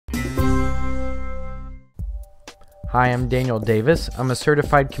Hi, I'm Daniel Davis. I'm a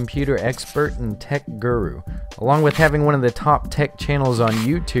certified computer expert and tech guru. Along with having one of the top tech channels on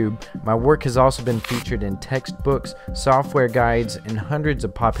YouTube, my work has also been featured in textbooks, software guides, and hundreds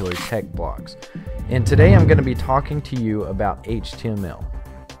of popular tech blogs. And today I'm going to be talking to you about HTML.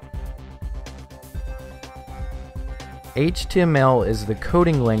 HTML is the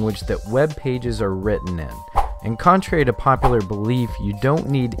coding language that web pages are written in. And contrary to popular belief, you don't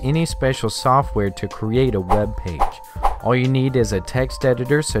need any special software to create a web page. All you need is a text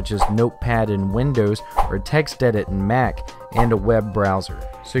editor such as Notepad in Windows or TextEdit in Mac and a web browser.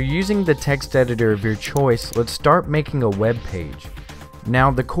 So using the text editor of your choice, let's start making a web page. Now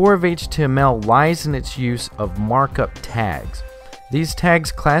the core of HTML lies in its use of markup tags. These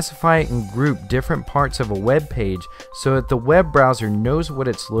tags classify and group different parts of a web page so that the web browser knows what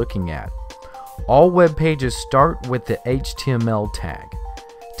it's looking at. All web pages start with the HTML tag.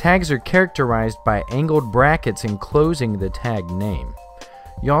 Tags are characterized by angled brackets enclosing the tag name.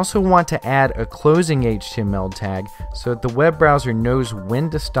 You also want to add a closing HTML tag so that the web browser knows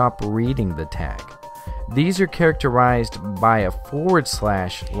when to stop reading the tag. These are characterized by a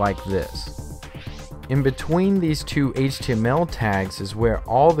 / like this. In between these two HTML tags is where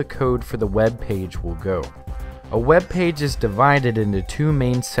all the code for the web page will go. A web page is divided into two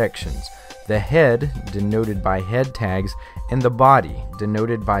main sections: the head, denoted by head tags, and the body,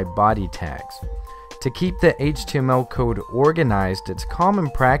 denoted by body tags. To keep the HTML code organized, it's common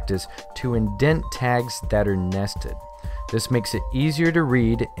practice to indent tags that are nested. This makes it easier to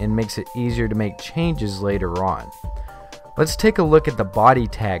read and makes it easier to make changes later on. Let's take a look at the body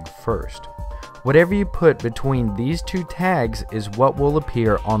tag first. Whatever you put between these two tags is what will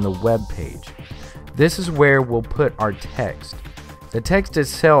appear on the web page. This is where we'll put our text. The text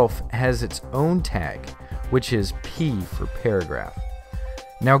itself has its own tag, which is P for paragraph.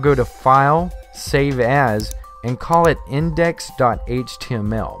 Now go to File, Save As, and call it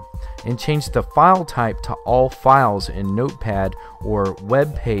index.html, and change the file type to all files in Notepad or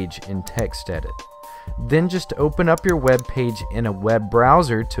web page in TextEdit. Then just open up your web page in a web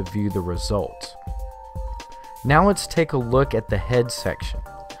browser to view the results. Now let's take a look at the head section.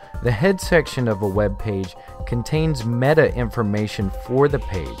 The head section of a web page contains meta information for the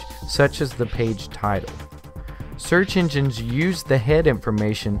page, such as the page title. Search engines use the head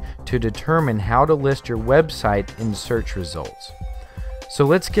information to determine how to list your website in search results. So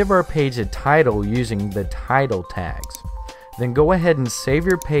let's give our page a title using the title tags. Then go ahead and save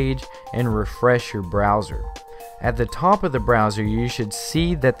your page and refresh your browser. At the top of the browser, you should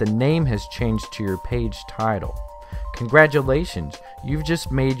see that the name has changed to your page title. Congratulations, you've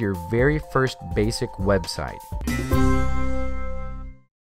just made your very first basic website.